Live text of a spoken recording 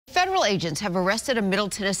Federal agents have arrested a Middle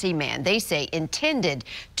Tennessee man they say intended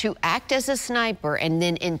to act as a sniper and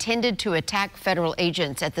then intended to attack federal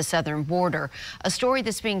agents at the southern border. A story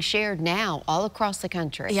that's being shared now all across the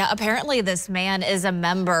country. Yeah, apparently this man is a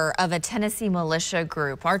member of a Tennessee militia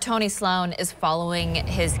group. Our Tony Sloan is following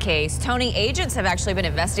his case. Tony, agents have actually been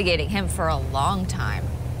investigating him for a long time.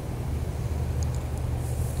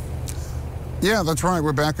 Yeah, that's right,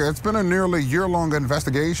 Rebecca. It's been a nearly year-long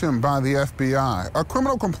investigation by the FBI. A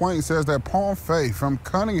criminal complaint says that Paul Faye from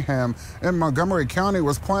Cunningham in Montgomery County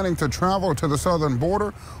was planning to travel to the southern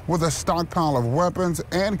border with a stockpile of weapons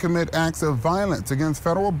and commit acts of violence against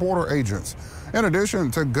federal border agents. In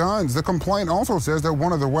addition to guns, the complaint also says that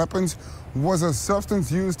one of the weapons was a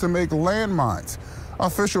substance used to make landmines.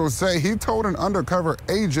 Officials say he told an undercover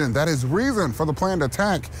agent that his reason for the planned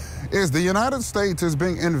attack is the United States is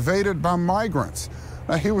being invaded by migrants.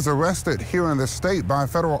 Now, he was arrested here in the state by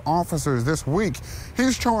federal officers this week.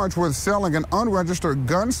 He's charged with selling an unregistered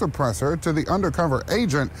gun suppressor to the undercover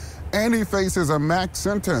agent, and he faces a max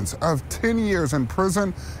sentence of 10 years in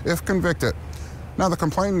prison if convicted. Now, the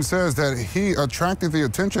complainant says that he attracted the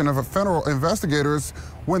attention of federal investigators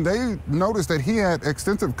when they noticed that he had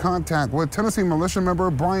extensive contact with Tennessee militia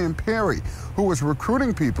member Brian Perry, who was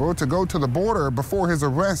recruiting people to go to the border before his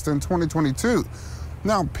arrest in 2022.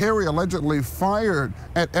 Now, Perry allegedly fired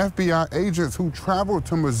at FBI agents who traveled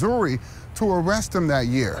to Missouri to arrest him that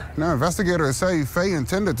year. Now, investigators say Faye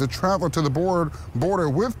intended to travel to the border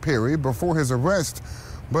with Perry before his arrest,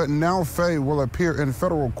 but now Faye will appear in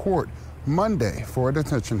federal court Monday for a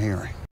detention hearing.